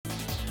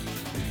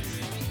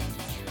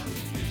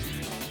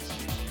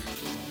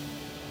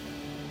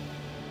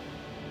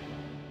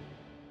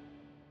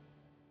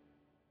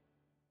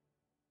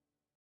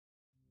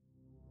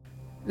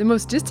The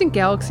most distant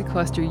galaxy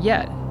cluster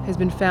yet has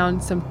been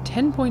found some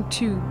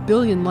 10.2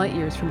 billion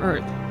light-years from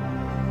Earth.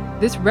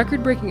 This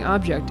record-breaking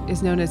object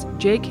is known as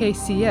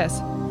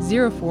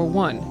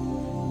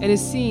JKCS041 and is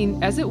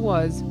seen as it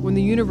was when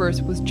the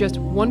universe was just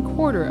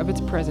 1/4 of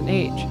its present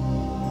age.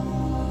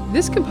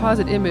 This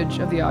composite image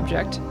of the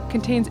object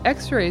contains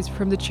X-rays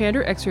from the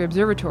Chandra X-ray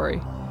Observatory,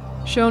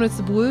 shown as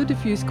the blue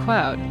diffuse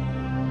cloud,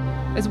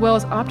 as well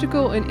as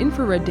optical and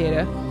infrared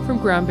data from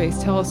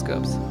ground-based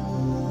telescopes.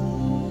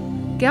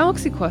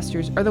 Galaxy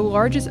clusters are the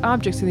largest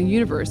objects in the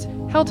universe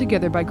held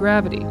together by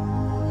gravity.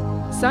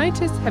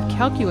 Scientists have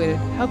calculated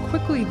how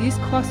quickly these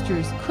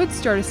clusters could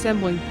start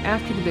assembling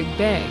after the Big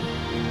Bang,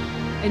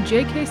 and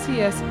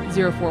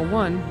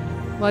JKCS041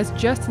 lies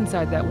just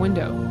inside that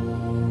window.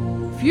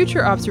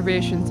 Future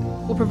observations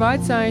will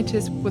provide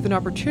scientists with an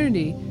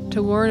opportunity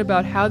to learn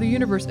about how the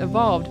universe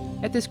evolved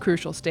at this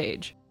crucial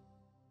stage.